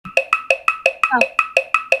Oh,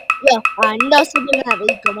 yeah, I know something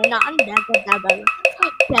is going on.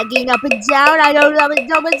 Tagging up and down, I don't know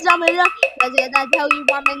it's coming up. Does I tell you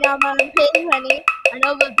I'm in my opinion, honey? I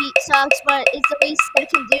know the beat sucks, but it's the least I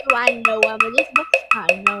can do. I know I'm a listener. I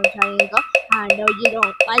know I'm trying to go. I know you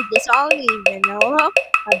don't like the song, even though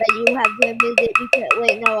I bet you have to admit it because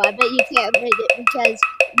I bet you can't admit it because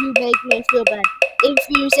you make me feel bad. If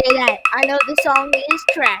you say that, I know the song is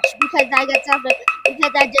trash because I got something,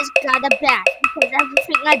 because I just got a bash, because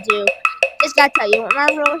everything I do, just gotta tell you, my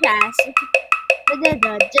real fast.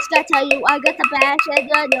 Just gotta tell you, I got the bash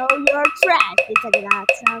and I know you're trash because I got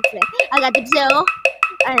something. I got the bill,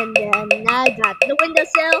 and then I got the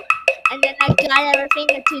windowsill, and then I got everything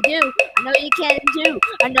to do. I know you can do.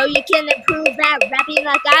 I know you can improve that rapping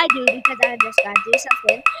like I do because I just gotta do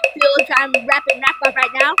something. Feel like I'm rapping rap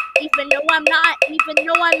right now, even though I'm not, even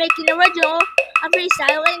though I'm making original. I'm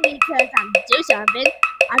freestyling because I'm doing something.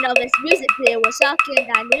 I know this music video was sucking.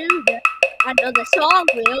 I know the song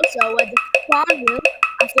will, so the song will.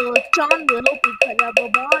 I feel like John will because of a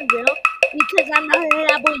bond will. Because I'm not an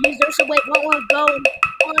Apple user, so wait, won't go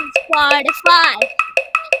on Spotify.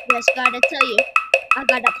 Just gotta tell you, I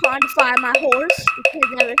gotta quantify my horse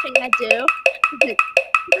because everything I do. Because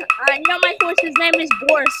I know my horse's name is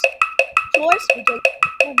Boris. Chores because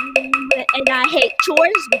and I hate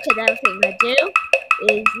chores because everything I do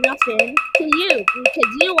is nothing to you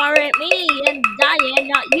because you aren't me and I am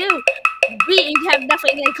not you. We have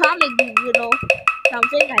nothing in common, you little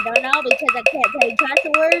something. I don't know because I can't say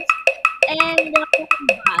cuss words and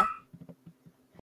bye.